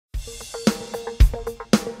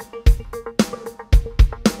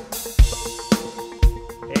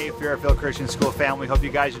Hey, Fairfield Christian School family, hope you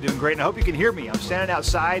guys are doing great, and I hope you can hear me. I'm standing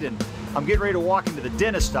outside and I'm getting ready to walk into the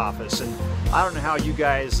dentist office, and I don't know how you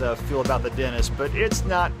guys feel about the dentist, but it's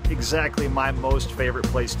not exactly my most favorite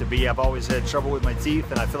place to be. I've always had trouble with my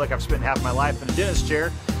teeth, and I feel like I've spent half my life in a dentist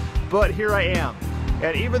chair, but here I am.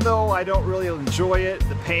 And even though I don't really enjoy it,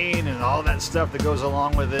 the pain and all that stuff that goes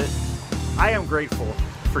along with it, I am grateful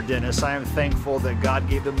for dentists. I am thankful that God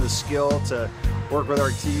gave them the skill to work with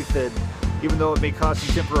our teeth, and even though it may cause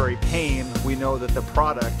some temporary pain, we know that the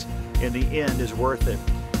product in the end is worth it.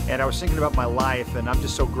 And I was thinking about my life, and I'm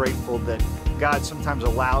just so grateful that God sometimes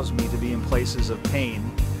allows me to be in places of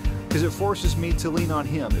pain, because it forces me to lean on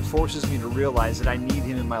Him. It forces me to realize that I need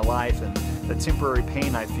Him in my life, and the temporary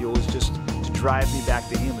pain I feel is just to drive me back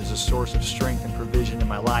to Him as a source of strength and provision in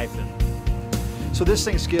my life. And so this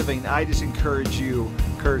Thanksgiving, I just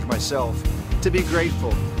encourage myself to be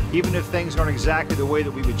grateful. Even if things aren't exactly the way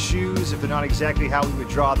that we would choose, if they're not exactly how we would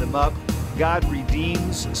draw them up, God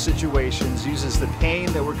redeems situations, uses the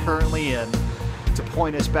pain that we're currently in to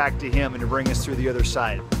point us back to Him and to bring us through the other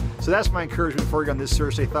side. So that's my encouragement for you on this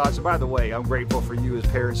Thursday Thoughts. And by the way, I'm grateful for you as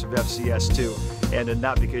parents of FCS too, and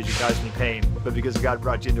not because you caused me pain, but because God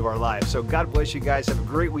brought you into our lives. So God bless you guys. Have a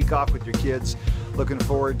great week off with your kids. Looking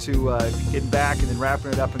forward to getting back and then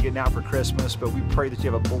wrapping it up and getting out for Christmas. But we pray that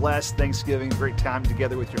you have a blessed Thanksgiving, a great time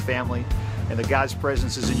together with your family, and that God's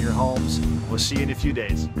presence is in your homes. We'll see you in a few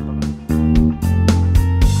days. Bye-bye.